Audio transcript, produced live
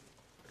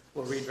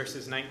We'll read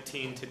verses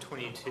 19 to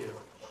 22.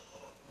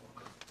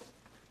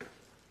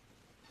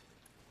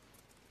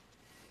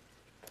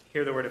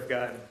 Hear the word of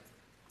God.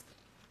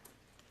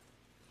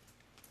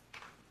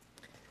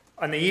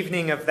 On the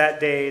evening of that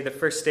day, the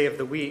first day of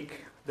the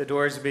week, the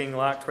doors being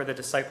locked where the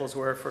disciples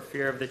were for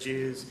fear of the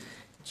Jews,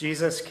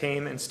 Jesus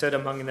came and stood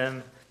among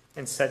them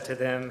and said to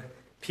them,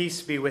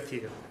 "Peace be with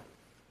you."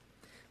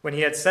 When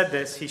he had said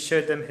this, he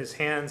showed them his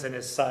hands and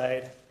his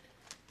side.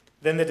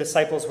 Then the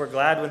disciples were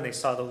glad when they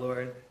saw the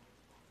Lord.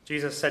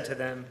 Jesus said to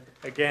them,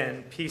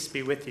 "Again, peace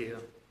be with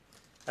you.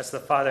 As the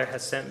Father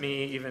has sent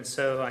me, even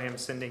so I am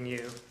sending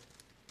you."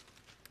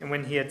 And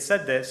when he had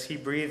said this, he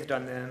breathed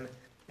on them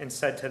and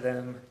said to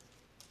them,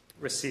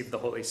 "Receive the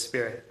Holy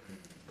Spirit."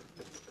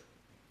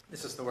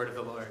 This is the word of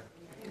the Lord.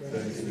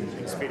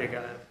 Thanks be to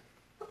God.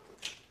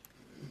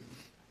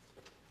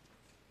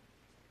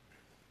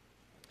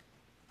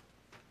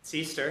 It's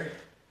Easter.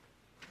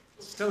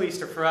 It's still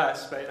Easter for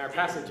us, but in our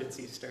passage it's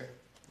Easter.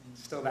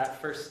 It's still that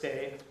first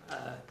day.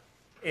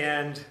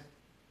 And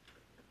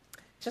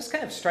it's just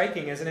kind of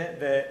striking, isn't it,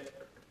 that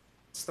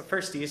it's the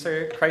first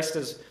Easter. Christ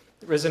is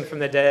risen from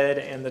the dead,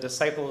 and the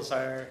disciples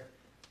are,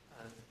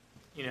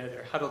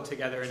 they're huddled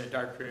together in a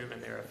dark room,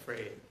 and they're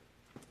afraid.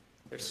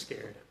 They're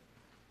scared.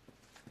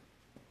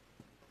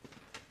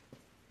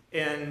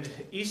 And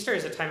Easter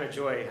is a time of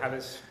joy. I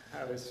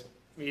was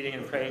meeting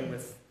and praying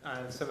with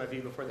some of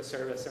you before the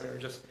service, and we were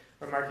just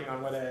remarking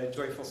on what a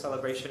joyful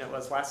celebration it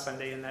was last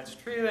Sunday, and that's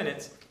true,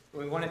 and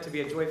we want it to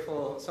be a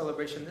joyful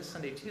celebration this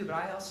Sunday too, but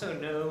I also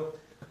know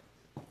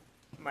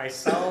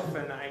myself,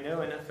 and I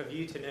know enough of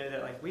you to know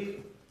that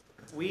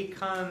we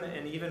come,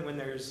 and even when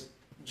there's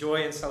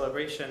joy and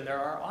celebration, there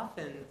are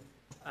often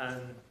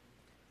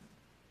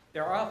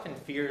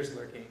fears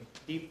lurking,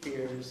 deep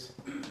fears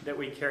that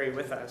we carry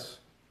with us.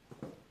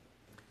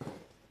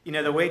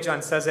 The way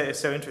John says it is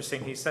so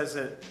interesting. He says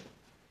that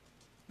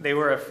they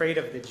were afraid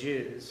of the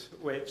Jews,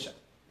 which,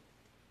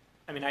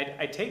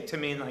 I take to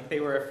mean like they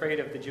were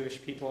afraid of the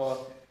Jewish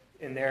people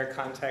in their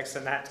context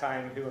in that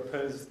time who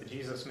opposed the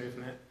Jesus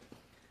movement.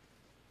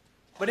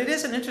 But it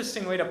is an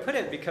interesting way to put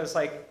it because,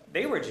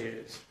 they were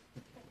Jews.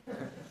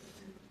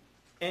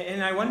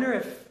 And I wonder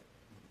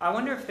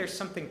if there's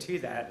something to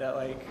that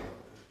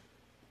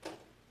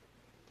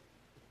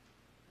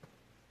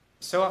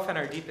so often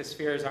our deepest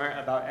fears aren't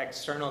about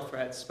external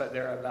threats, but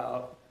they're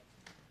about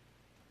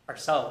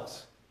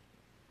ourselves.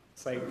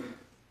 It's I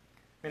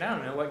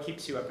don't know, what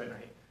keeps you up at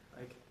night?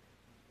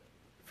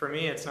 For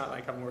me, it's not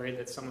like I'm worried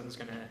that someone's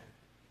going to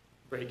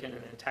break in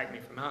and attack me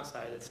from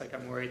outside. It's like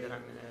I'm worried that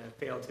I'm going to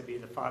fail to be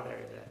the father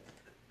that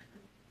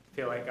I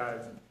feel like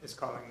God is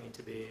calling me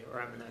to be, or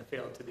I'm going to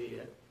fail to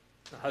be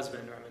a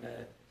husband, or I'm going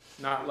to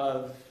not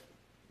love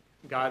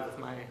God with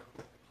my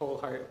whole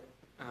heart,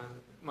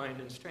 mind,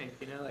 and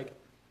strength.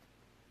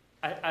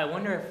 I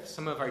wonder if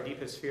some of our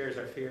deepest fears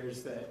are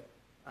fears that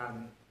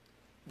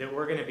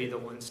we're going to be the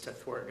ones to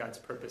thwart God's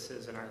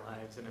purposes in our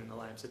lives and in the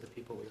lives of the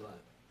people we love,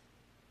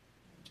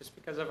 just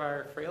because of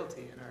our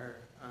frailty and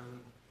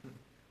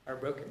our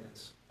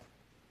brokenness.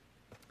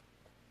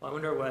 Well,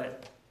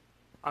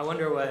 I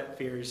wonder what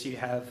fears you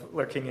have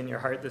lurking in your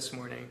heart this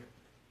morning.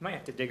 You might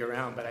have to dig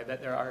around, but I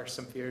bet there are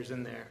some fears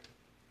in there.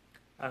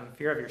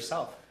 Fear of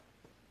yourself,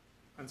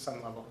 on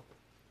some level.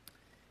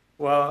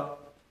 Well,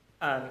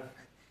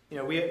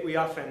 we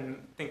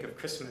often think of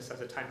Christmas as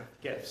a time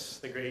of gifts,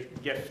 the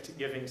great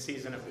gift-giving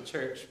season of the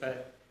church,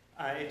 but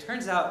it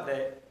turns out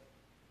that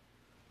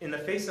in the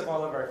face of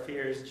all of our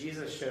fears,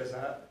 Jesus shows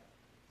up,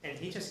 and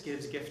he just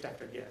gives gift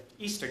after gift.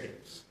 Easter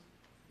gifts.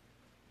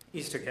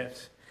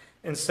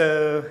 And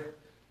so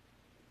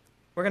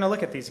we're going to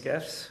look at these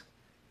gifts,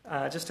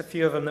 just a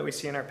few of them that we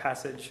see in our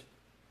passage.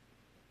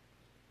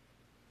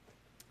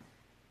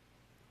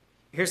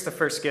 Here's the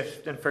first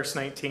gift in verse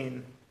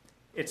 19.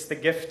 It's the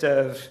gift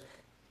of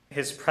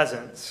his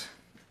presence.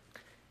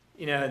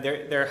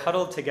 They're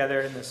huddled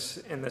together in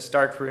this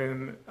dark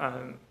room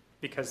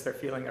because they're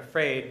feeling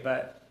afraid,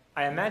 but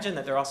I imagine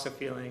that they're also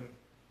feeling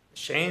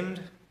ashamed,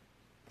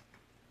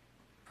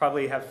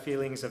 probably have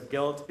feelings of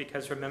guilt,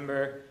 because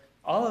remember,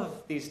 all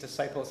of these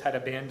disciples had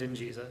abandoned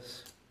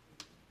Jesus.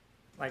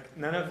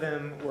 None of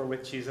them were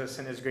with Jesus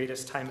in his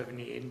greatest time of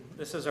need.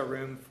 This is a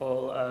room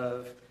full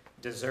of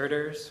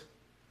deserters,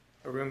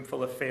 a room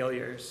full of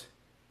failures.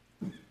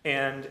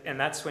 And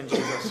that's when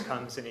Jesus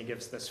comes and he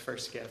gives this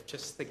first gift,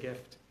 just the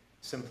gift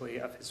simply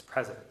of his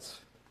presence.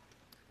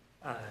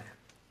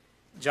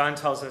 John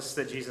tells us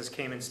that Jesus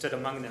came and stood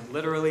among them.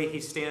 Literally, he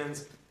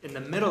stands in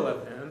the middle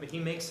of them. He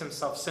makes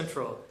himself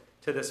central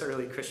to this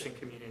early Christian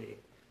community.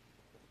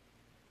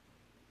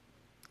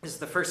 This is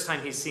the first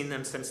time he's seen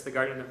them since the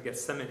Garden of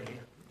Gethsemane,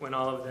 when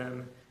all of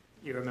them,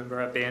 you remember,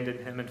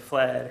 abandoned him and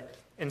fled.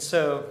 And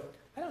so,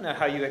 I don't know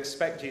how you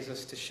expect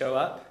Jesus to show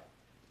up.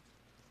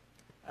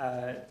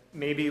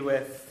 Maybe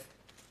with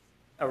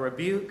a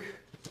rebuke,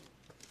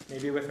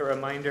 maybe with a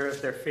reminder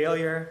of their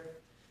failure.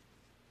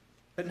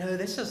 But no,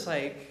 this is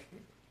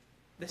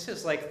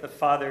like the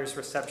father's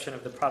reception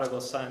of the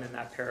prodigal son in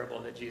that parable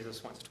that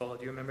Jesus once told.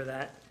 Do you remember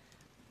that?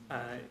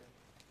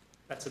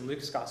 That's in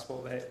Luke's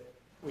gospel, but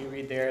we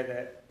read there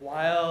that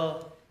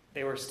while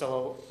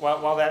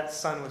that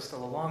son was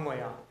still a long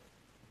way off,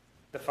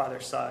 the father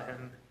saw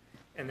him,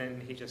 and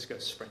then he just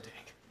goes sprinting.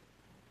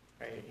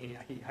 Right?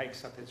 He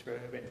hikes up his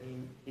robe,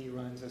 and he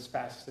runs as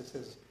fast as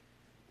his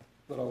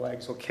little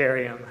legs will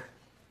carry him.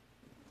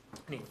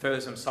 And he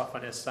throws himself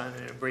on his son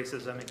and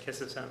embraces him and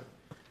kisses him.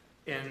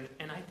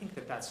 And I think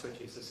that that's what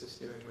Jesus is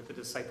doing with the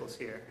disciples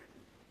here.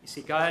 You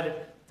see, God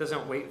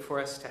doesn't wait for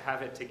us to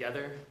have it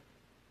together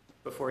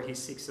before he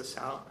seeks us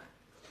out.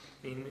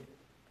 I mean,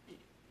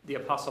 the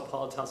Apostle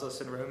Paul tells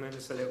us in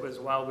Romans that it was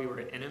while we were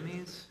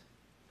enemies,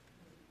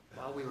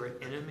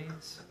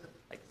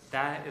 like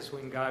that is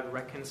when God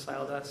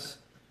reconciled us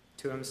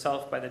to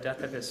himself by the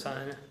death of his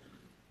son.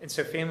 And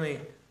so family,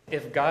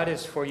 if God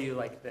is for you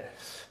like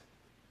this,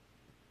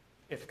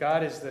 if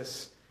God is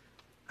this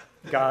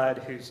God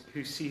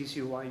who sees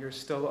you while you're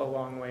still a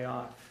long way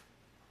off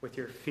with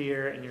your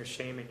fear and your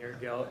shame and your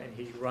guilt, and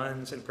he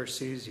runs and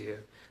pursues you,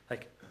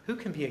 like, who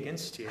can be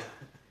against you?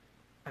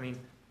 I mean,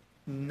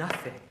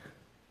 nothing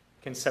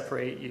can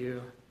separate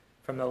you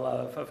from the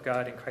love of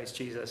God in Christ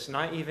Jesus.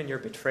 Not even your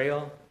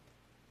betrayal,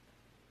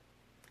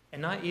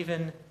 and not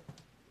even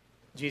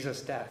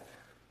Jesus' death.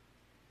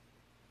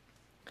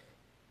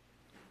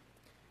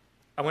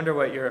 I wonder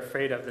what you're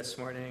afraid of this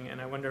morning,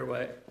 and I wonder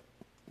what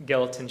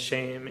guilt and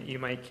shame you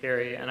might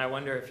carry, and I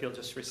wonder if you'll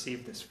just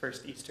receive this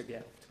first Easter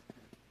gift,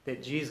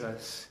 that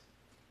Jesus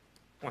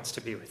wants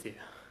to be with you.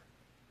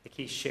 Like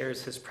he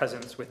shares his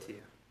presence with you.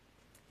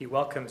 He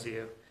welcomes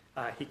you.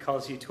 He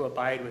calls you to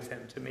abide with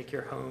him, to make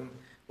your home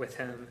with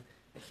him.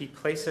 He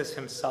places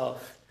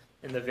himself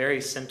in the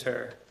very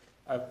center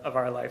of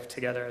our life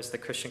together as the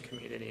Christian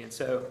community. And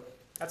so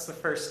that's the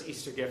first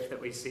Easter gift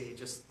that we see,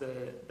 just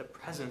the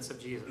presence of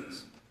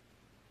Jesus.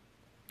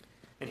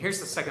 And here's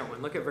the second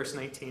one. Look at verse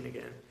 19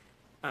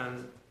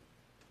 again.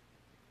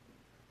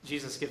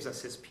 Jesus gives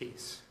us his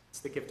peace. It's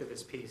the gift of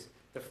his peace.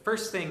 The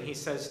first thing he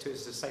says to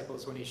his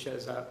disciples when he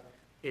shows up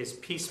is,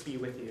 "Peace be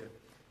with you."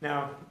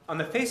 Now, on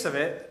the face of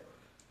it,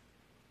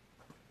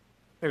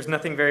 there's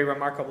nothing very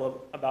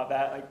remarkable about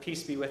that. Like,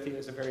 "Peace be with you"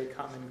 is a very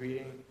common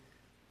greeting.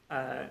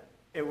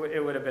 It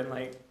would have been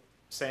like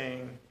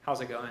saying,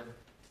 "How's it going?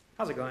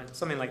 How's it going?"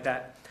 Something like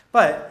that.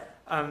 But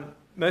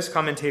most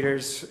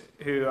commentators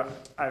who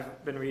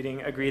I've been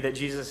reading agree that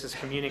Jesus is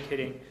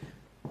communicating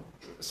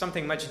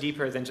something much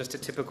deeper than just a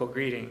typical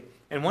greeting.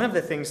 And one of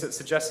the things that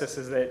suggests this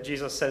is that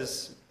Jesus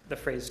says the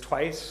phrase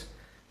twice,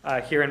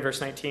 here in verse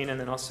 19 and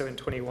then also in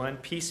 21,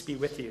 "Peace be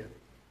with you."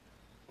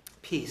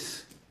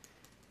 Peace.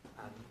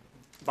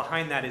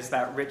 Behind that is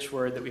that rich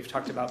word that we've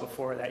talked about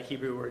before, that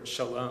Hebrew word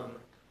shalom.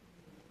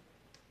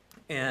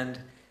 And,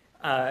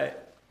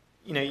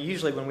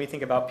 usually when we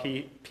think about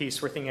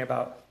peace, we're thinking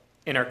about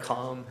inner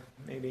calm,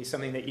 maybe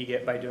something that you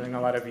get by doing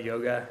a lot of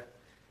yoga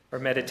or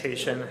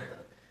meditation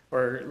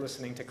or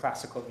listening to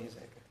classical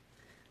music.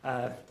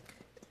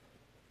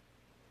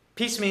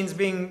 Peace means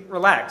being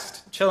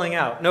relaxed, chilling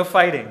out, no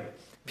fighting.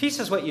 Peace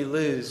is what you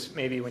lose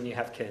maybe when you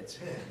have kids,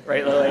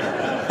 right, Lily?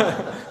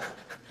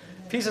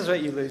 Peace is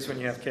what you lose when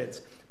you have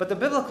kids. But the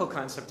biblical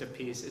concept of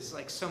peace is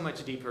like so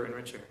much deeper and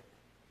richer,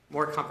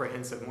 more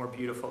comprehensive, more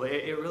beautiful.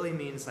 It really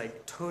means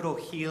like total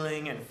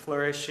healing and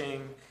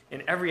flourishing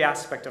in every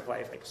aspect of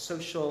life, like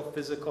social,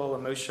 physical,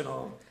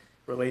 emotional,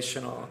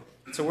 relational.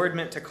 It's a word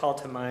meant to call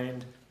to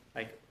mind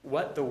like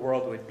what the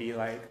world would be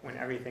like when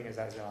everything is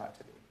as it ought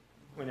to be,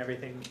 when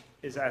everything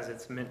is as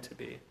it's meant to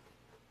be.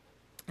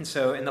 And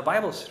so in the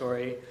Bible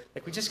story,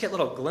 like we just get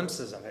little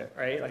glimpses of it,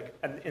 right? Like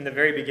in the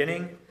very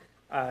beginning,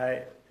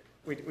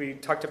 we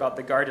talked about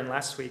the garden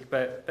last week,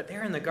 but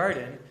there in the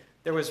garden,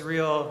 there was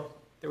real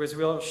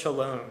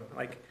shalom.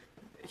 Like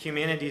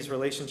humanity's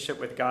relationship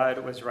with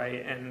God was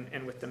right,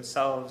 and with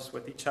themselves,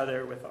 with each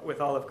other,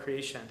 with all of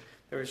creation.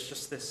 There was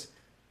just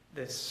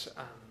this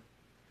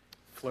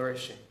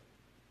flourishing.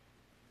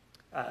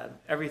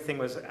 Everything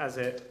was as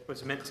it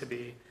was meant to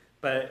be,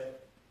 but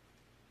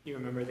you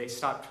remember they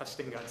stopped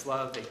trusting God's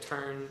love. They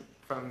turn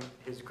from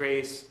his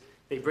grace.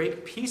 They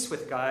break peace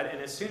with God,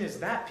 and as soon as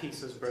that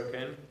peace is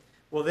broken,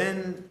 well,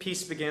 then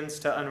peace begins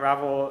to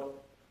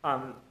unravel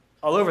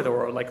all over the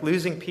world. Like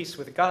losing peace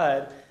with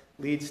God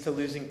leads to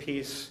losing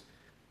peace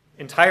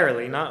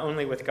entirely, not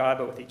only with God,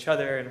 but with each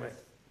other and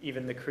with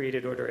even the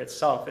created order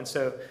itself. And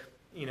so,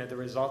 the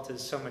result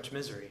is so much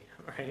misery,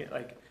 right?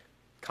 Like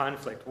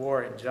conflict,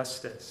 war,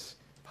 injustice,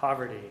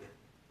 poverty,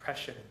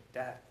 oppression,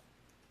 death.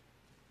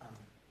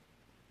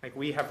 Like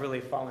we have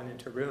really fallen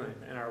into ruin,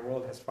 and our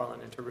world has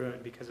fallen into ruin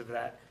because of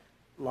that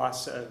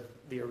loss of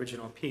the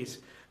original peace.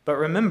 But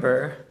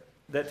remember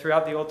that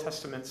throughout the Old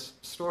Testament's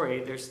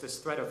story, there's this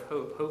thread of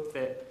hope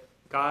that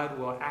God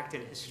will act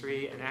in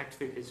history and act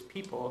through his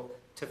people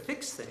to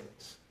fix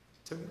things,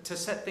 to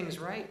set things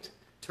right,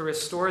 to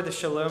restore the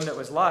shalom that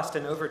was lost.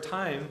 And over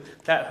time,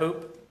 that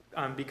hope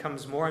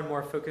becomes more and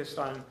more focused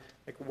on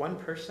like one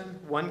person,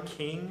 one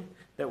king,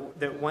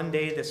 that one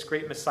day this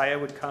great Messiah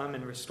would come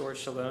and restore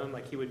shalom,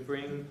 like he would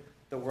bring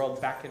the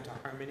world back into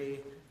harmony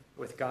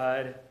with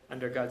God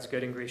under God's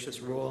good and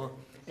gracious rule.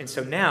 And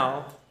so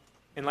now,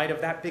 In light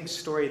of that big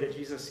story that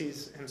Jesus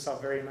sees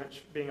himself very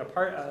much being a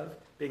part of,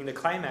 being the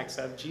climax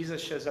of,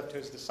 Jesus shows up to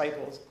his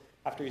disciples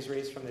after he's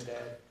raised from the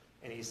dead,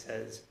 and he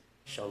says,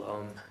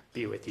 "Shalom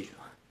be with you."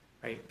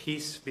 Right?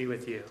 Peace be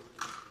with you.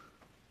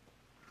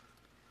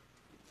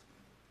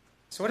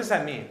 So what does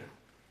that mean?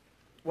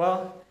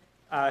 Well,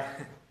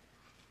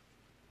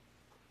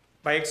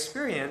 by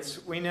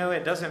experience, we know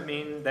it doesn't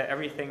mean that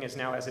everything is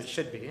now as it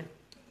should be.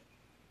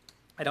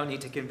 I don't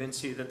need to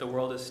convince you that the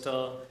world is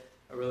still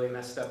a really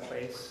messed up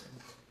place.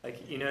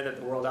 Like, you know that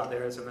the world out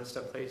there is a messed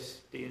up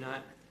place, do you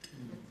not?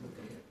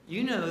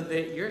 You know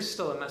that you're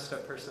still a messed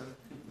up person,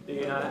 do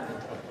you not?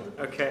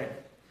 Okay.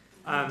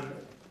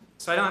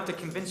 So I don't have to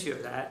convince you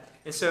of that.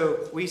 And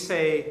so we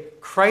say,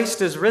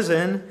 Christ is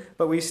risen,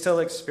 but we still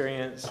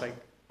experience like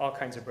all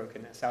kinds of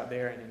brokenness out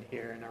there and in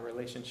here in our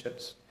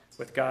relationships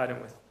with God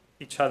and with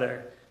each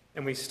other.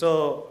 And we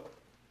still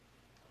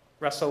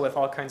wrestle with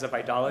all kinds of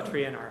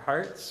idolatry in our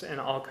hearts and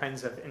all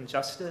kinds of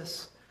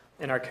injustice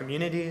in our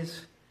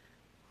communities.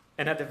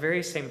 And at the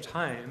very same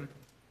time,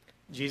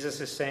 Jesus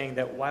is saying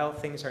that while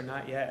things are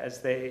not yet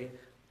as they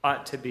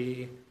ought to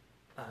be,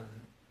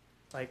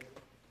 like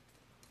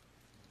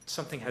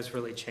something has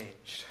really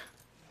changed.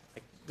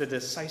 Like the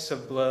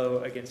decisive blow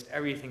against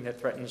everything that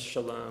threatens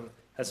shalom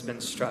has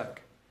been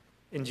struck.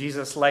 In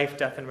Jesus' life,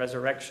 death, and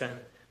resurrection,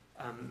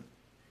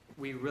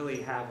 we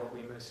really have what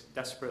we most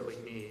desperately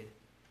need.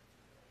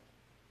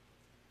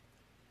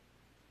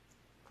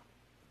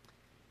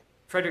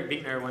 Frederick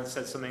Buechner once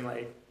said something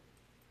like,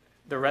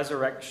 the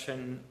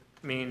resurrection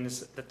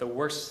means that the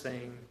worst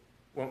thing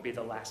won't be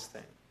the last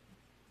thing.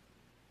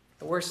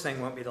 The worst thing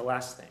won't be the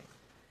last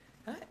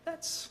thing.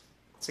 That's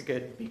a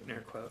good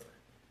Buechner quote.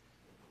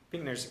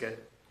 Buechner's good.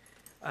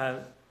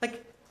 Like,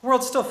 the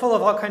world's still full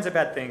of all kinds of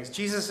bad things.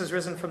 Jesus is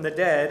risen from the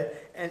dead,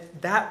 and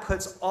that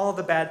puts all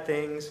the bad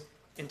things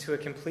into a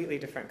completely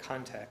different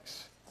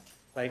context.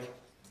 Like,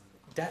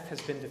 death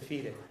has been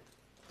defeated.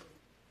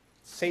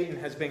 Satan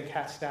has been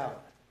cast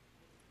out.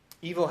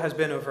 Evil has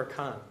been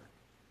overcome.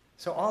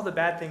 So all the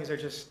bad things are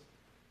just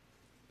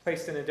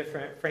placed in a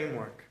different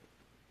framework.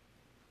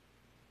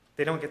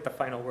 They don't get the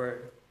final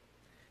word.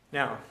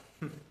 Now,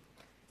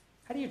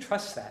 how do you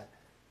trust that?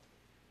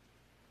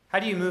 How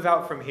do you move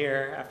out from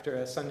here after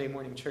a Sunday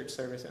morning church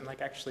service and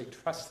actually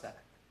trust that?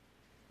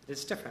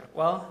 It's different.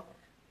 Well,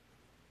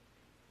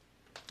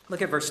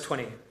 look at verse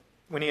 20.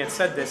 When he had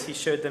said this, he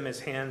showed them his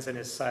hands and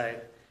his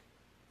side.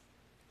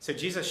 So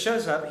Jesus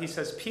shows up, he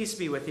says, "Peace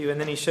be with you," and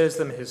then he shows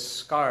them his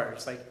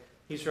scars. Like,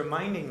 he's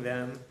reminding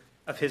them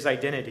of his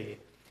identity.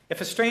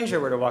 If a stranger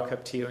were to walk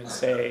up to you and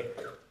say,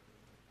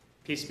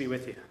 "Peace be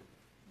with you,"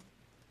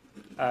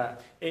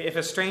 if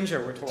a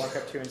stranger were to walk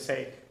up to you and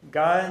say,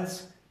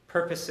 "God's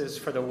purposes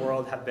for the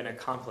world have been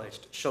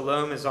accomplished.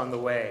 Shalom is on the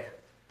way."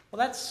 Well,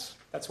 that's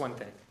one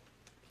thing.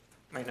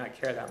 Might not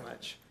care that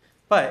much.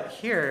 But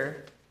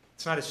here,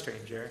 it's not a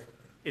stranger.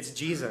 It's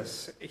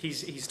Jesus.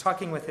 He's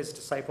talking with his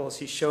disciples.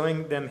 He's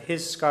showing them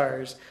his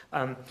scars.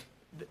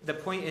 The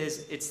point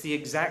is, it's the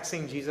exact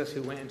same Jesus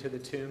who went into the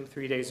tomb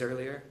 3 days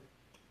earlier.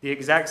 The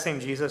exact same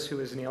Jesus who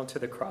was nailed to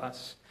the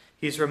cross.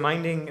 He's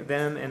reminding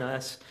them and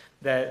us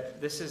that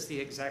this is the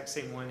exact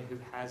same one who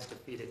has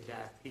defeated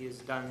death. He has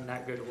done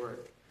that good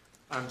work.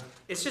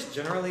 It's just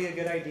generally a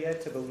good idea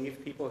to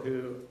believe people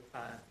who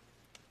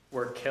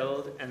were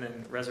killed and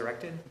then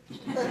resurrected.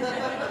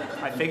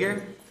 I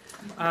figure.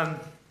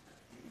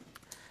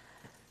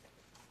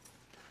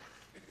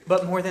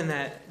 But more than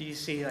that, you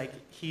see,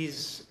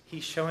 he's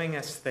showing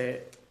us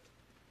that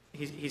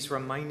he's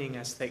reminding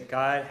us that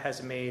God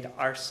has made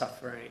our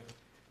suffering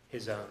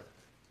his own.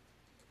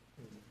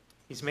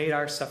 He's made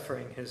our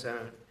suffering his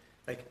own.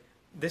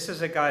 This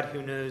is a God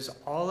who knows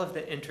all of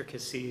the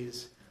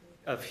intricacies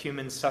of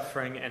human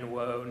suffering and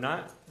woe,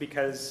 not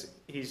because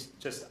he's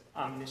just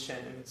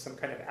omniscient in some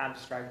kind of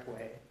abstract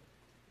way,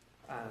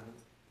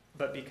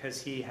 but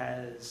because he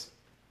has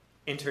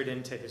entered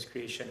into his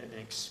creation and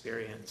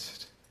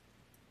experienced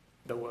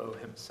the woe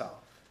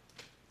himself.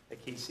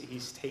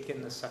 He's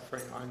taken the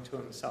suffering onto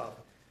himself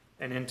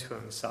and into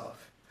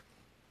himself.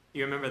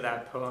 You remember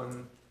that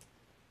poem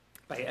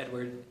by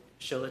Edward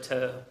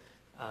Shillito,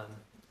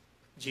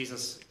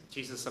 Jesus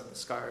of the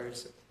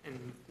Scars?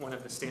 And one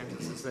of the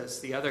stanzas is this: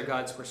 "The other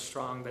gods were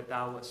strong, but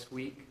thou wast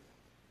weak.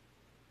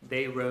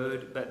 They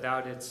rode, but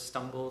thou didst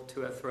stumble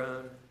to a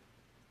throne.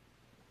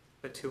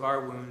 But to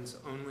our wounds,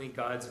 only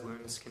God's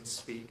wounds can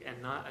speak, and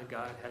not a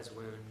god has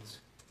wounds,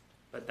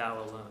 but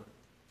thou alone."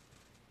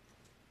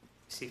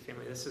 See,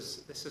 family, this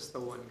is the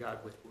one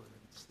God with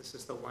wounds. This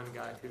is the one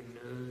God who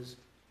knows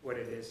what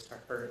it is to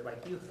hurt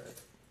like you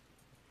hurt.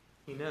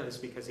 He knows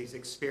because he's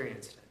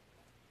experienced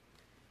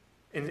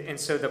it. And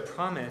so the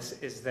promise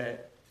is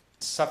that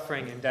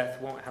suffering and death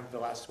won't have the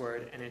last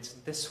word, and it's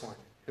this one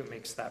who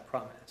makes that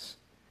promise.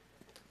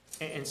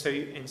 And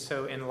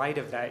so in light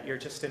of that, you're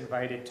just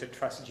invited to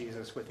trust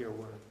Jesus with your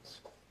wounds,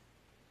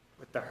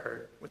 with the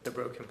hurt, with the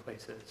broken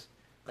places.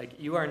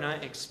 You are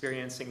not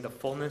experiencing the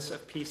fullness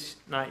of peace,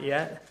 not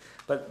yet,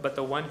 but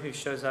the one who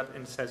shows up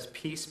and says,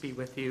 "Peace be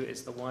with you,"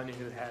 is the one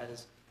who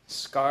has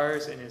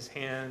scars in his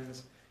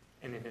hands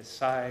and in his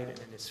side and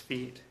in his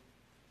feet.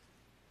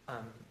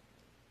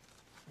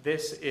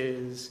 This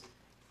is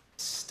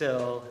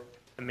still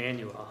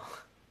Emmanuel,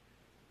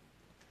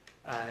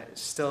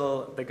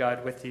 still the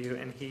God with you,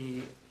 and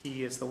he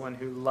is the one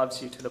who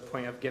loves you to the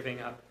point of giving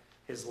up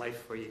his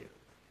life for you.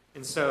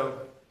 And so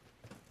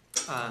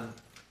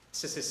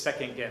this is his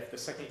second gift, the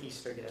second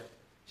Easter gift,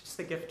 just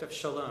the gift of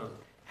shalom.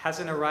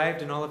 Hasn't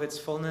arrived in all of its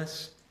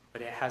fullness,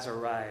 but it has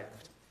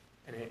arrived,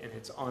 and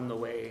it's on the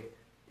way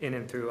in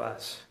and through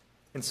us.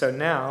 And so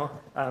now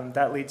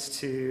that leads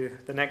to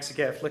the next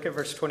gift. Look at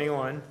verse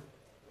 21.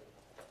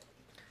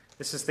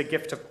 This is the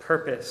gift of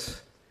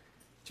purpose.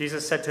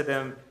 Jesus said to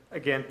them,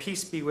 again,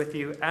 peace be with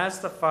you. As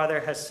the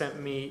Father has sent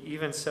me,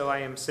 even so I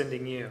am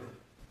sending you.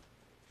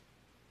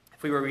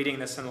 If we were reading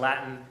this in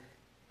Latin,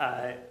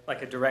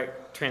 like a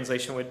direct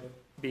translation would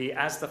be,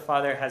 as the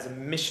Father has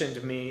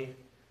missioned me,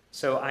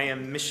 so I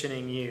am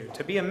missioning you.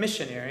 To be a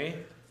missionary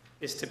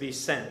is to be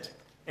sent.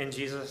 And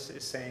Jesus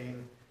is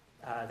saying,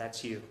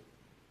 that's you.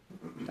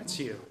 That's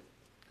you.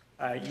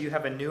 You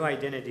have a new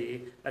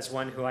identity as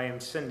one who I am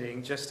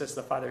sending, just as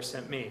the Father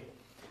sent me.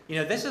 You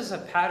know, this is a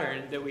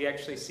pattern that we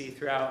actually see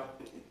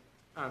throughout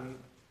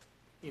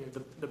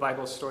the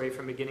Bible story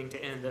from beginning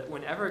to end, that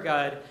whenever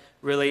God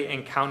really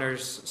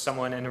encounters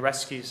someone and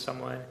rescues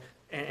someone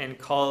and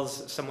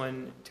calls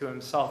someone to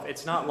himself,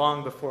 it's not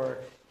long before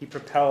he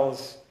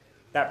propels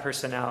that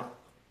person out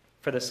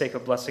for the sake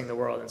of blessing the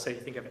world. And so you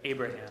think of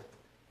Abraham.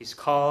 He's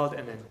called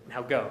and then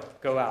now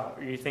go out.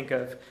 Or you think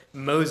of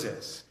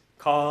Moses,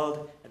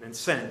 called and then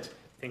sent.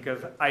 Think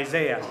of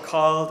Isaiah,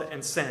 called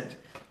and sent.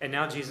 And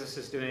now Jesus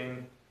is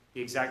doing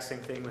the exact same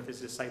thing with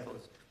his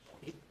disciples.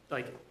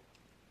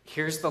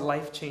 Here's the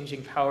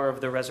life-changing power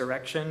of the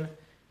resurrection.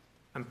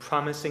 I'm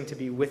promising to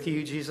be with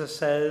you, Jesus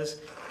says.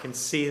 You can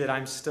see that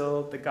I'm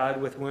still the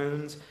God with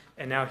wounds.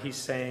 And now he's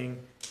saying,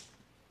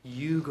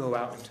 you go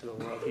out into the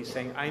world. He's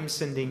saying, I'm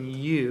sending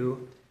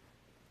you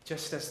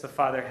just as the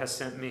Father has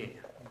sent me.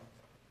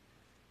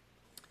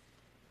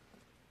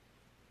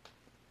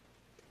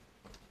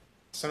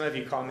 Some of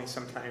you call me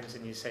sometimes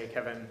and you say,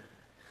 Kevin,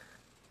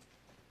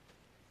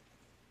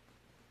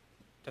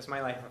 does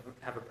my life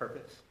have a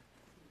purpose?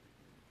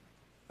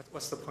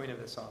 What's the point of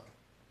this all?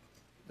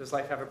 Does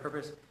life have a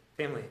purpose?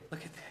 Family,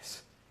 look at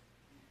this.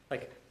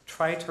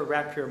 Try to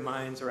wrap your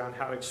minds around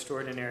how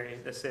extraordinary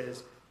this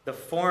is. The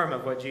form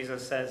of what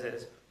Jesus says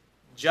is,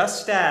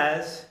 just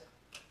as,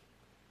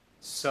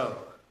 so.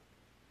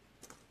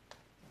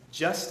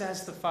 Just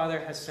as the Father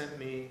has sent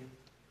me,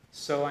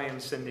 so I am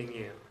sending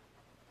you.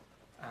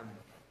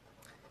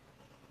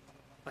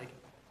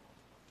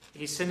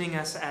 He's sending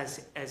us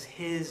as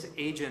his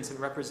agents and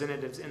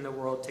representatives in the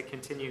world to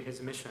continue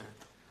his mission.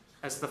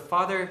 As the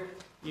Father,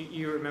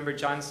 you remember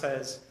John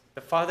says,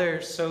 the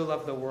Father so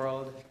loved the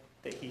world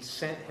that he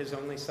sent his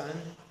only Son.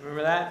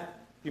 Remember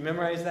that? You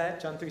memorize that,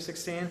 John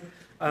 3:16?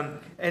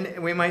 And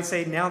we might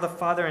say, now the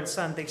Father and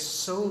Son, they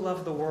so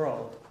love the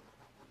world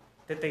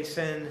that they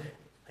send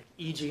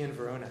E.G. and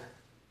Verona.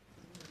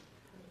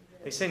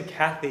 They send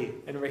Kathy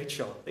and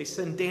Rachel. They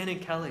send Dan and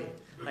Kelly.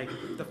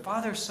 The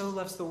Father so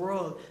loves the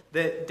world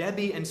that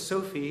Debbie and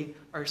Sophie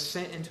are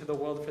sent into the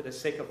world for the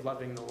sake of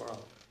loving the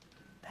world.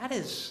 That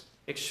is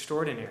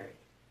extraordinary.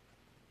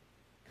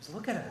 Because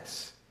look at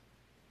us.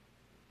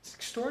 It's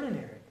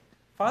extraordinary.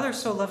 Father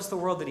so loves the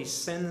world that he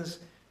sends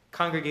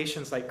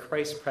congregations like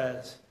Christ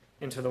Pres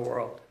into the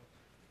world.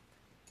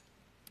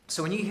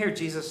 So when you hear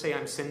Jesus say,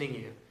 I'm sending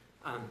you,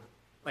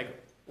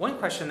 one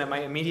question that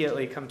might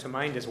immediately come to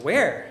mind is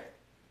where?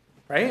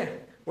 Right?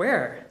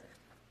 Where?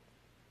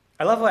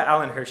 I love what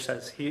Alan Hirsch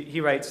says.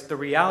 He writes, the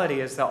reality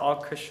is that all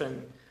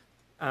Christians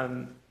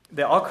are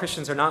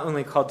not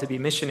only called to be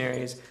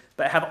missionaries,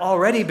 but have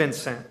already been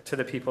sent to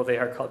the people they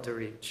are called to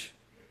reach.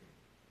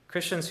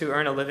 Christians who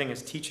earn a living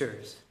as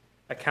teachers,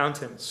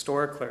 accountants,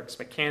 store clerks,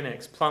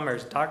 mechanics,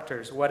 plumbers,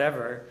 doctors,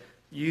 whatever,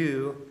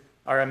 you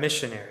are a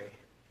missionary.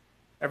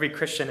 Every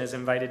Christian is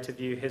invited to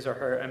view his or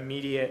her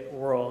immediate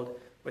world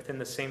within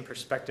the same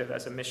perspective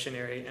as a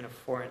missionary in a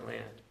foreign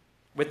land,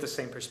 with the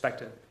same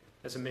perspective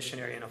as a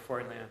missionary in a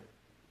foreign land.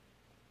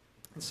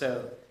 And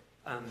so,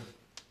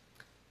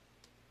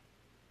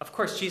 of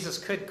course, Jesus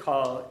could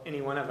call any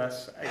one of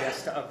us, I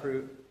guess, to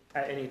uproot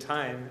at any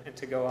time and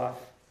to go off,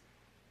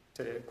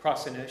 to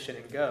cross an ocean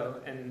and go.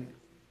 And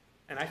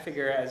I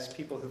figure as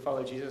people who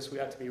follow Jesus,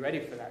 we ought to be ready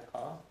for that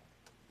call.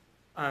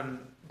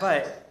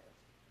 But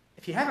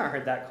if you haven't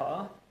heard that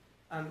call,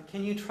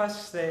 can you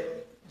trust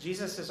that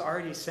Jesus is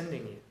already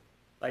sending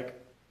you,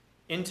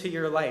 into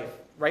your life,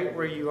 right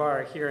where you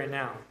are here and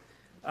now?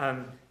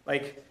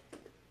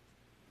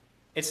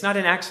 It's not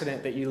an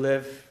accident that you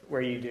live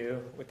where you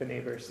do with the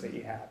neighbors that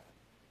you have.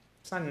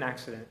 It's not an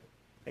accident.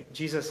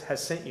 Jesus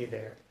has sent you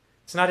there.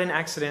 It's not an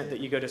accident that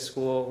you go to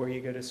school where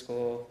you go to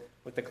school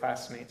with the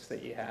classmates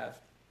that you have.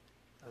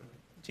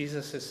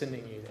 Jesus is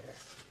sending you there.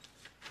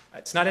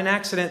 It's not an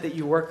accident that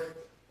you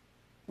work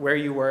where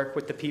you work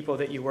with the people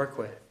that you work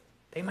with.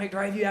 They might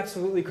drive you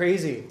absolutely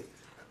crazy.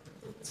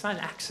 It's not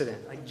an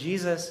accident.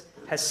 Jesus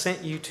has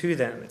sent you to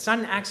them. It's not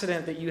an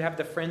accident that you have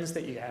the friends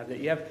that you have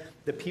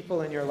the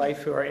people in your life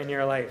who are in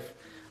your life.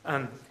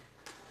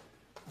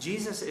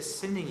 Jesus is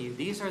sending you.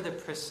 These are the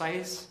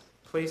precise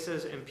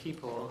places and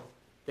people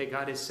that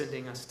God is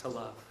sending us to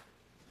love.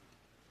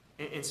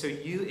 And so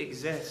you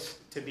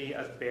exist to be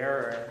a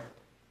bearer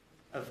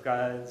of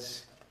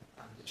God's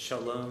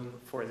shalom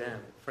for them,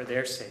 for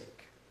their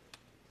sake.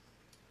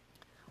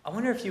 I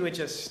wonder if you would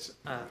just,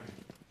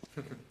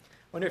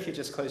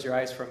 close your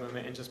eyes for a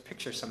moment and just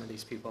picture some of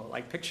these people.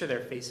 Like, picture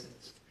their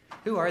faces.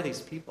 Who are these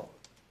people?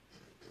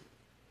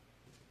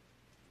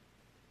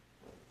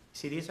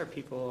 See, these are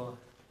people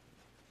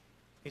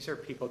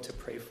to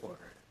pray for.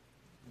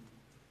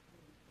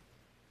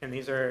 And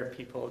these are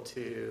people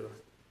to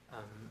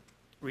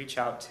reach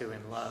out to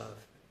in love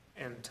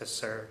and to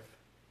serve.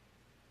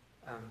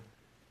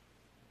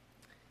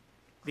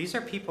 These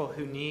are people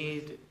who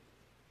need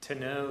to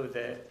know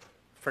that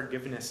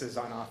forgiveness is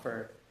on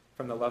offer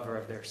from the lover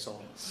of their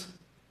souls.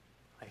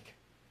 Like,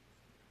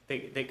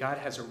 that God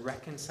has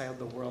reconciled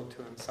the world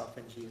to himself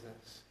in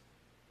Jesus.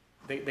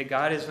 That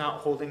God is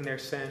not holding their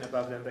sin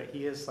above them, but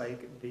he is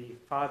like the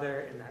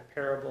father in that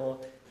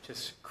parable,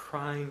 just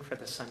crying for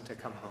the son to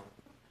come home.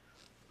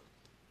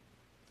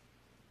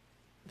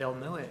 They'll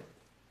know it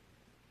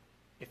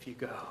if you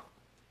go,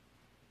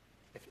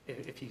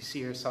 if you see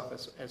yourself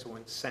as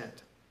one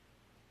sent.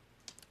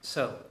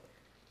 So,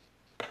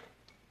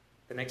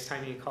 the next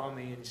time you call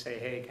me and you say,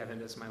 hey, Kevin,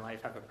 does my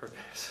life have a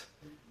purpose?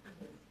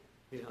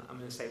 I'm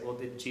going to say, well,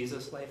 did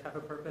Jesus' life have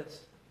a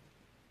purpose?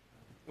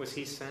 Was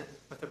he sent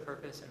with a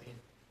purpose? I mean,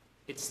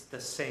 it's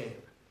the same.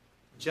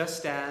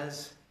 It's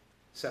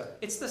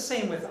the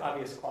same with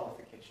obvious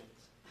qualifications.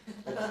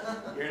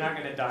 You're not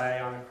going to die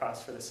on a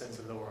cross for the sins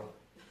of the world.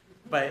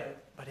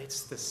 But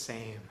it's the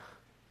same.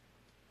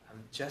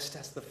 Just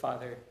as the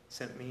Father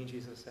sent me,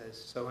 Jesus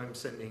says, so I'm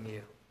sending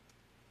you.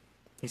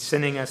 He's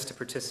sending us to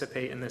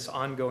participate in this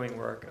ongoing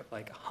work of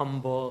like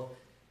humble,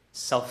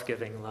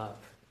 self-giving love.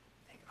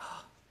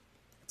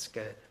 That's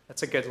good.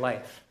 That's a good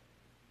life.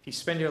 If you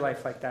spend your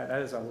life like that,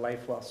 that is a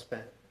life well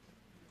spent.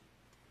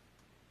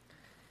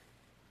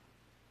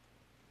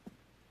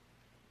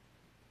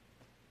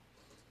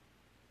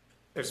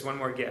 There's one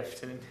more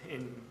gift, and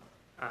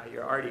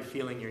you're already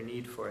feeling your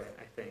need for it,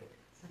 I think.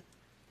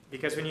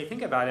 Because when you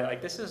think about it,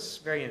 like, this is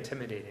very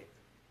intimidating.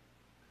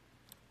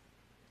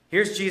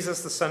 Here's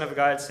Jesus, the Son of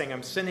God, saying,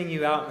 I'm sending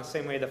you out in the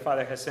same way the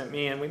Father has sent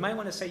me. And we might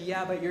want to say,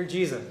 yeah, but you're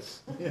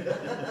Jesus.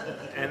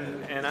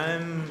 and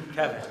I'm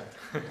Kevin.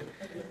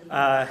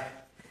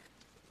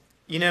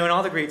 In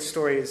all the great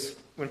stories,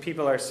 when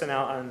people are sent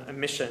out on a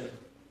mission,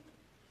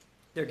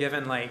 they're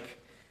given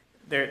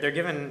they're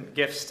given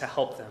gifts to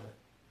help them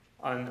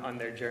on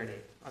their journey,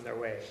 on their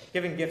way.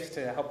 Given gifts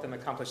to help them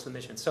accomplish the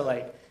mission. So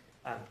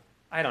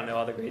I don't know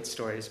all the great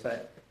stories,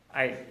 but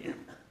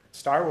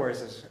Star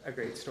Wars is a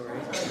great story.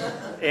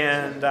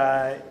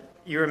 And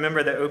you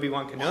remember that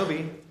Obi-Wan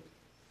Kenobi,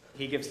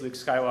 he gives Luke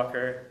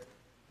Skywalker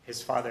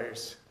his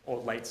father's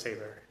old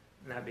lightsaber.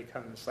 And that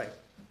becomes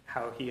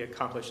how he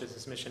accomplishes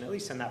his mission, at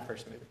least in that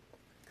first movie.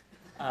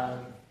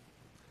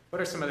 What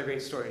are some other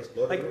great stories?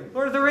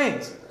 Lord of the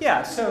Rings.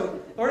 Yeah,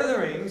 so Lord of the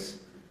Rings,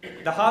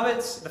 the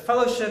hobbits, the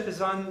fellowship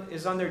is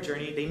on their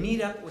journey. They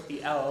meet up with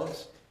the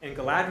elves, and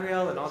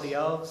Galadriel and all the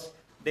elves.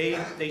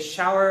 They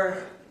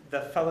shower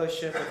the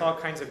fellowship with all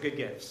kinds of good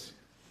gifts.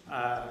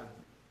 I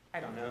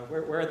don't know.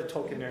 Where are the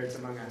Tolkien nerds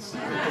among us?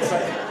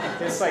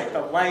 There's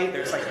the light.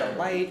 There's the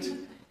light,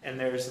 and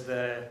there's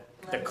the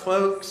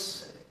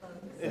cloaks,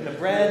 and the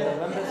bread,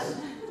 the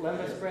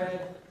lembas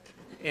bread,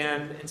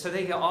 and so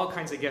they get all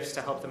kinds of gifts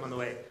to help them on the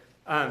way.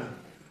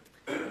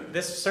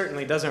 This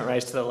certainly doesn't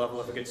rise to the level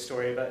of a good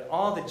story, but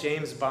all the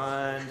James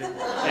Bond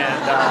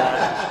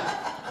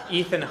and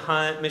Ethan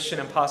Hunt, Mission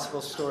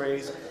Impossible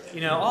stories,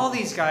 all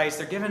these guys,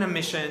 they're given a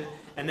mission,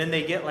 and then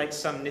they get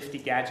some nifty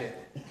gadget,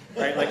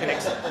 right? Like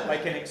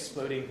an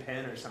exploding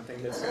pen or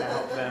something that's going to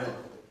help them.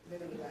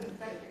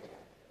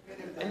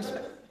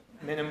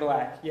 Men in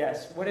Black,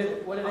 yes. What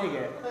did they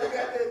get? They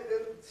got the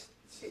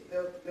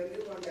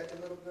new one got the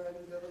little guns,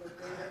 the little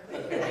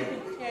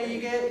thing. Yeah,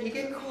 you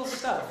get cool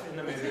stuff in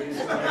the movies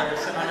when you're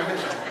sent on a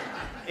mission.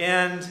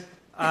 And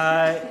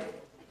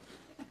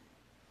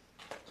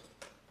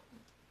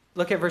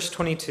look at verse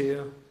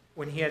 22.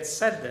 When he had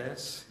said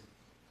this,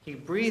 he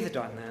breathed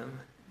on them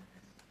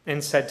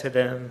and said to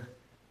them,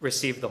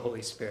 receive the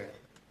Holy Spirit.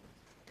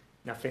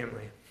 Now,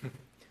 family,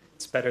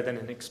 it's better than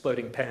an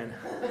exploding pen.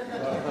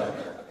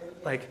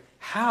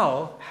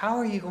 How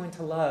are you going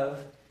to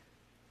love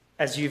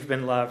as you've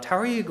been loved? How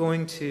are you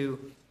going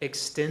to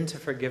extend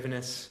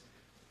forgiveness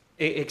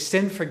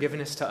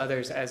to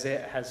others as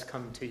it has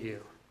come to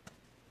you?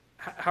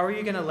 How are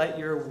you going to let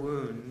your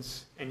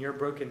wounds and your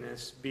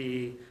brokenness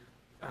be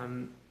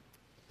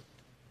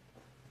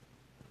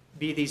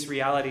these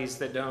realities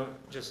that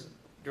don't just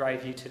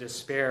drive you to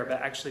despair,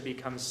 but actually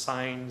become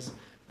signs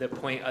that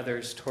point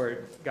others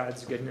toward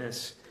God's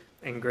goodness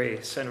and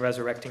grace and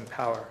resurrecting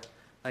power?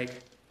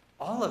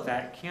 All of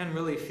that can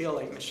really feel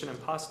like Mission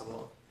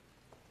Impossible,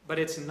 but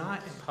it's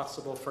not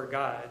impossible for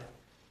God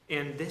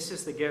And this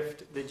is the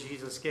gift that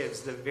Jesus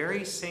gives. The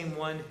very same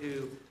one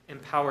who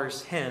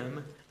empowers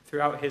him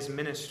throughout his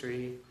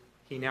ministry,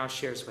 he now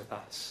shares with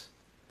us,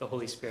 the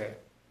Holy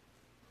Spirit.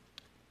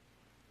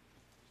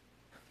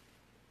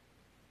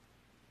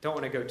 Don't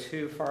want to go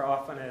too far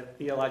off on a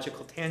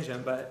theological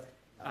tangent, but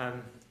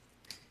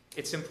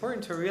it's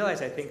important to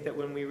realize, I think, that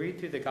when we read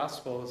through the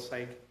Gospels,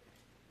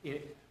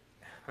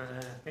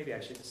 maybe I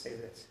should just say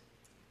this.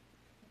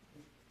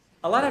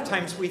 A lot of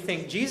times we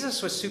think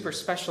Jesus was super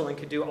special and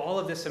could do all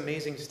of this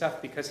amazing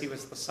stuff because he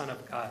was the Son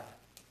of God,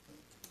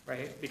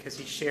 right? Because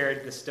he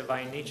shared this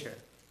divine nature.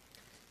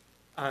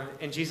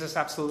 And Jesus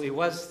absolutely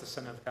was the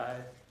Son of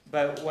God.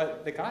 But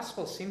what the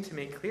Gospels seem to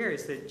make clear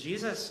is that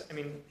Jesus,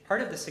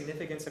 part of the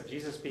significance of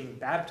Jesus being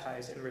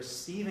baptized and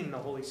receiving the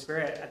Holy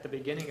Spirit at the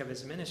beginning of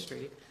his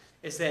ministry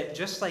is that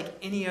just like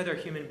any other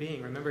human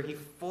being, remember, he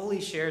fully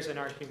shares in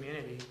our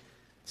humanity.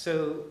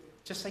 So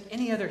just like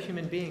any other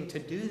human being, to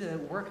do the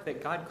work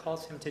that God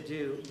calls him to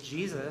do,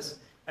 Jesus,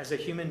 as a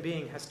human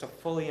being, has to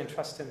fully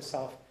entrust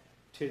himself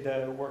to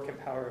the work and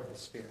power of the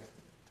Spirit.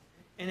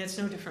 And it's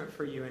no different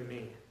for you and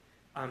me.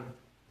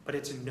 But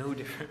it's no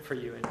different for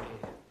you and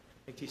me.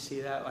 Do you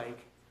see that?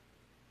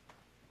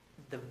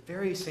 The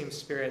very same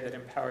Spirit that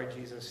empowered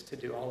Jesus to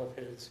do all of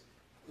his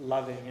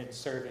loving and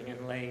serving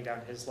and laying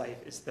down his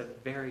life is the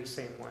very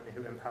same one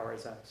who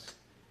empowers us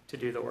to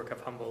do the work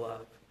of humble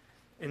love.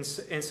 And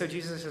so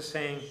Jesus is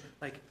saying,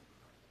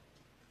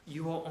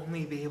 you will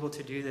only be able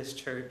to do this,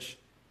 church,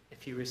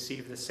 if you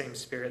receive the same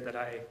Spirit that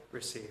I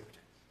received.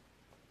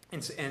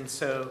 And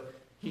so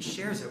he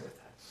shares it with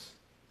us.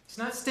 He's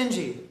not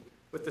stingy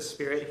with the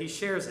Spirit. He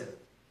shares it.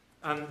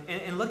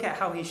 And look at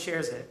how he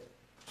shares it.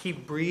 He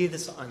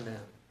breathes on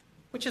them,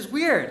 which is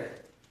weird.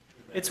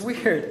 It's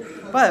weird.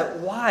 But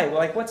why?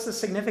 What's the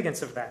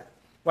significance of that?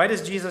 Why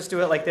does Jesus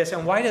do it like this?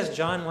 And why does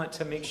John want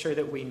to make sure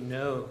that we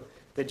know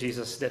that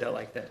Jesus did it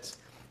like this?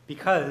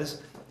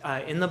 Because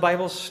in the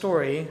Bible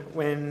story,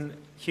 when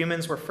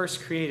humans were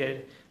first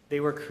created, they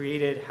were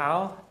created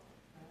how?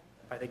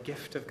 By the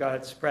gift of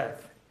God's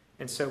breath.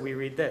 And so we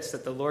read this,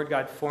 that the Lord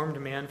God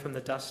formed man from the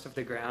dust of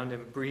the ground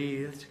and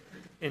breathed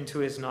into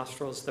his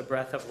nostrils the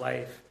breath of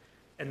life,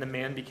 and the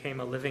man became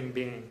a living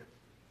being.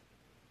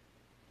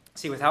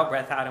 See, without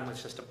breath, Adam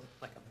was just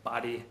like a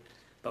body,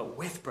 but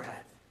with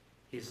breath,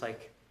 he's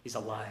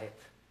alive.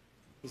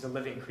 He's a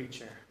living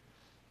creature.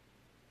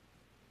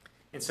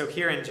 And so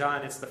here in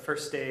John, it's the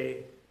first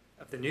day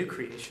of the new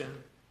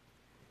creation,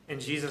 and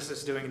Jesus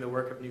is doing the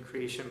work of new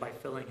creation by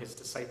filling his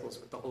disciples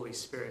with the Holy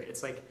Spirit.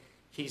 It's like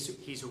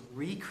he's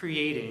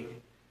recreating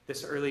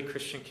this early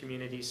Christian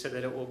community so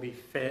that it will be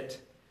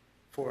fit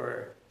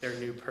for their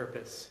new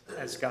purpose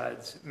as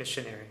God's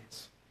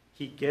missionaries.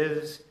 He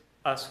gives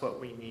us what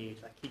we need.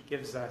 He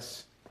gives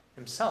us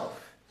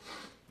himself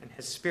and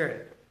his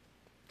Spirit.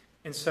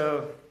 And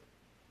so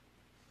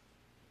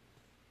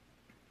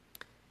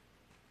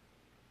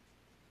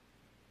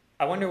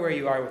I wonder where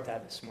you are with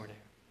that this morning.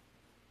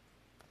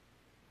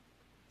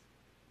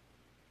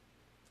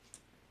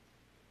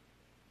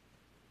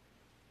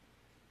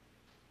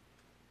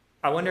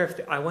 I wonder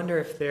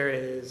if there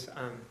is.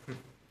 I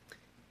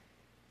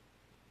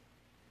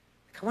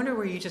wonder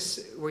where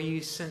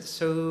you sense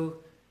so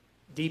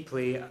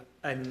deeply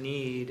a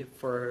need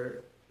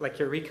for, like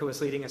Eureka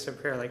was leading us in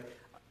prayer,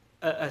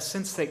 a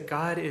sense that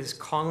God is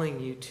calling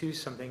you to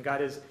something.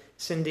 God is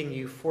sending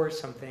you for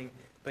something,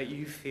 but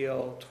you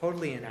feel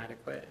totally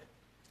inadequate.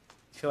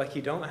 You feel like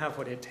you don't have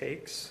what it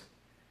takes.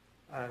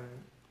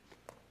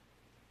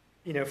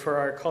 For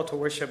our call to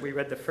worship, we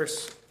read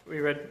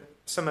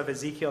some of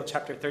Ezekiel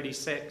chapter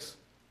 36,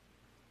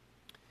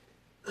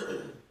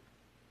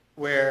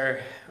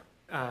 where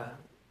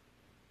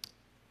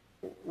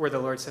the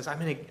Lord says, I'm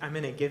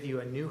going to give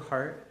you a new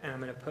heart, and I'm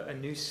going to put a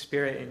new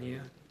spirit in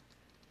you.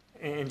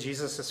 And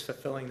Jesus is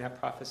fulfilling that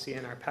prophecy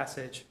in our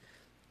passage.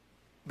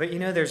 But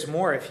there's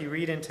more. If you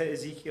read into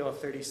Ezekiel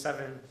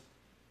 37,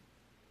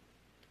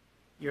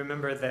 you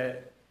remember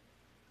that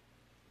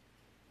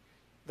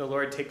the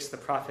Lord takes the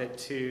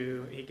prophet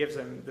he gives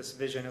him this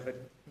vision of a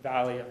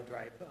valley of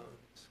dry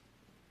bones.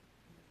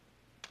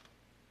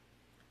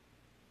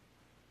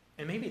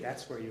 And maybe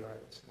that's where you are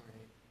this morning.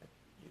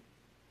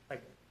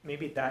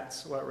 Maybe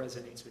that's what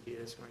resonates with you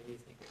this morning. You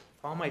think,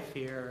 all my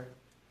fear,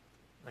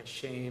 my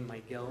shame, my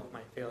guilt, my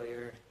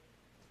failure,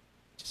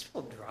 just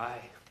feel dry.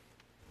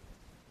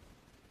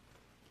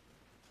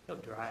 Feel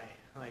dry,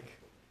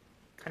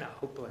 kind of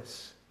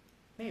hopeless.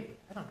 Maybe,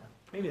 I don't know.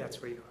 Maybe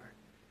that's where you are.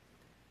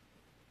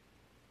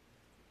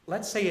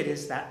 Let's say it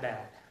is that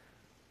bad.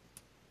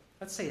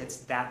 Let's say it's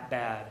that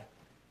bad.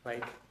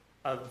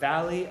 A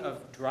valley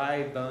of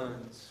dry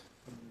bones.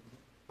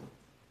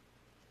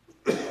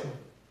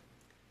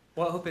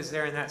 What hope is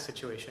there in that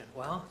situation?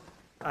 Well,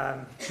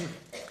 let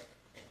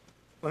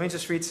me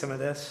just read some of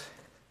this.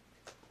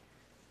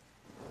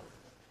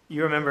 Do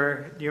you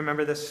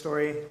remember this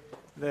story?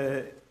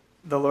 The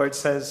Lord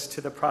says to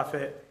the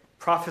prophet,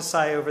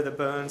 prophesy over the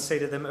bones, say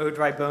to them, O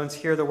dry bones,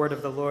 hear the word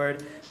of the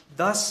Lord.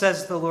 Thus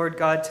says the Lord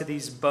God to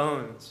these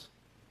bones.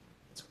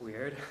 It's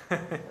weird.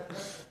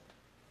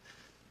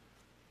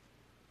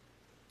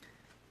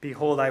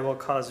 Behold, I will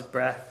cause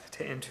breath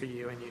to enter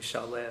you, and you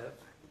shall live.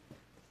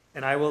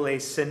 And I will lay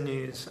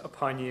sinews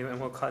upon you, and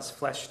will cause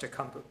flesh to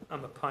come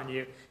upon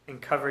you, and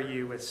cover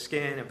you with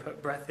skin, and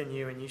put breath in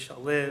you, and you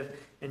shall live,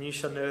 and you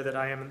shall know that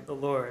I am the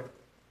Lord.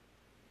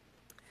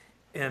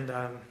 And,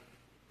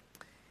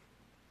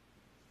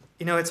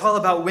 it's all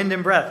about wind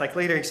and breath. Like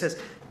later he says,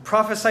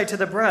 prophesy to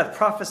the breath,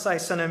 prophesy,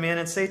 son of man,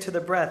 and say to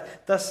the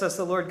breath, thus says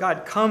the Lord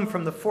God, come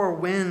from the four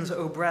winds,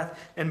 O breath,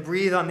 and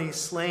breathe on these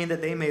slain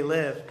that they may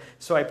live.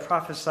 So I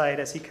prophesied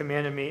as he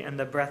commanded me, and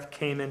the breath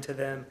came into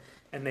them,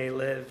 and they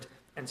lived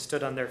and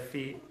stood on their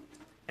feet,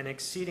 an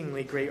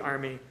exceedingly great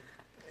army.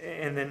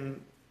 And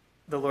then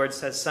the Lord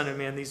says, son of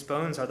man, these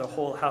bones are the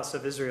whole house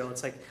of Israel.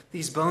 It's like,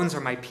 these bones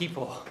are my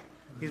people.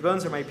 These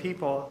bones are my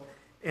people.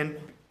 And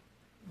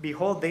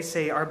behold, they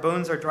say, our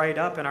bones are dried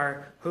up and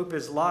our hope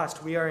is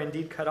lost. We are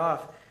indeed cut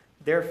off.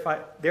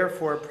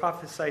 Therefore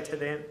prophesy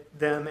to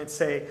them and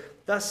say,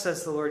 thus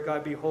says the Lord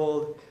God,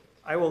 behold,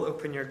 I will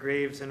open your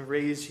graves and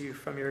raise you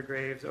from your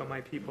graves, O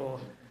my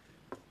people.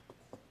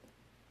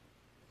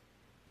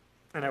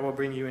 And I will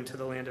bring you into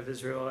the land of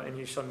Israel, and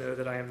you shall know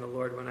that I am the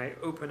Lord when I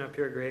open up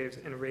your graves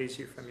and raise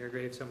you from your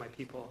graves, O my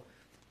people.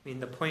 I mean,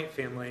 the point,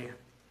 family,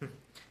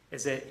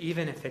 is that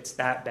even if it's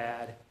that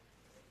bad,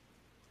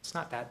 it's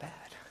not that bad.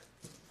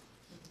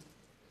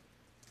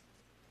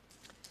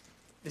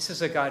 This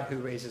is a God who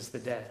raises the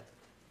dead.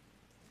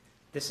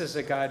 This is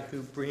a God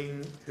who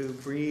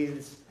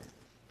breathes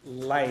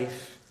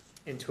life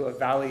into a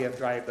valley of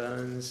dry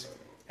bones,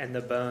 and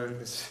the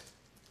bones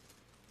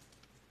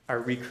are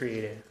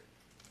recreated.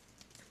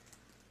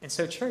 And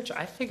so, church,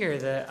 I figure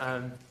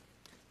that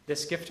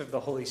this gift of the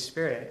Holy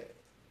Spirit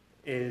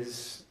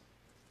is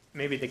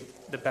maybe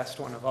the best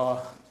one of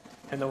all,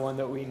 and the one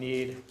that we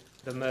need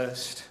the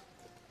most.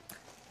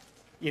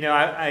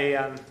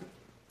 I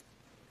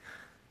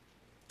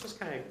just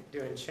kind of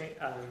doing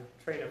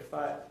train of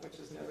thought, which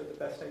is never the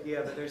best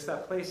idea, but there's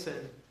that place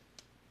in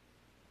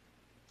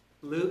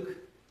Luke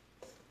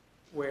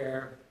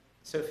where,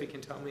 Sophie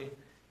can tell me,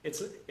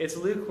 it's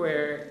Luke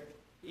where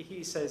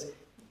he says,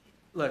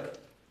 look,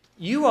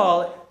 you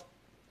all,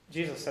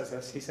 Jesus says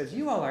this, he says,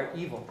 you all are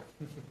evil.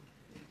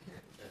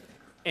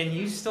 And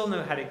you still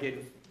know how to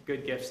give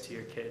good gifts to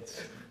your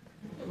kids.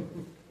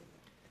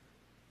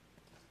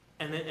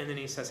 And then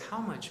he says, how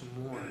much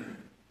more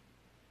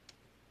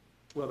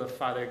will the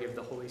Father give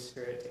the Holy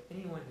Spirit to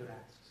anyone who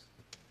asks?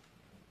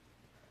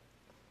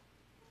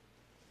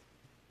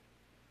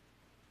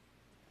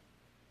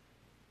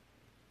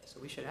 So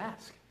we should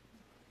ask.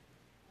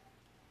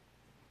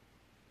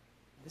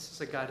 This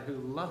is a God who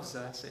loves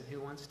us and who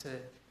wants to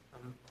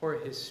pour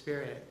his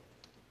Spirit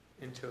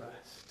into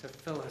us, to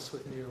fill us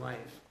with new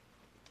life.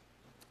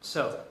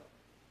 So,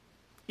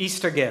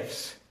 Easter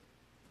gifts.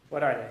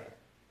 What are they?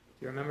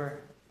 Do you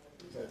remember?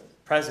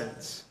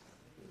 Presents.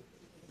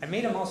 I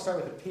made them all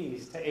start with a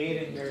P's to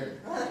aid in your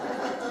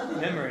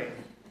memory.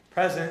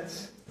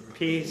 Presents,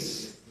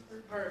 peace,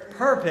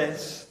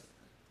 purpose,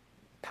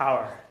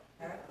 power.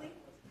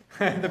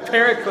 The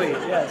Paraclete,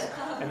 yes.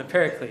 And the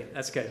Paraclete,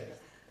 that's good.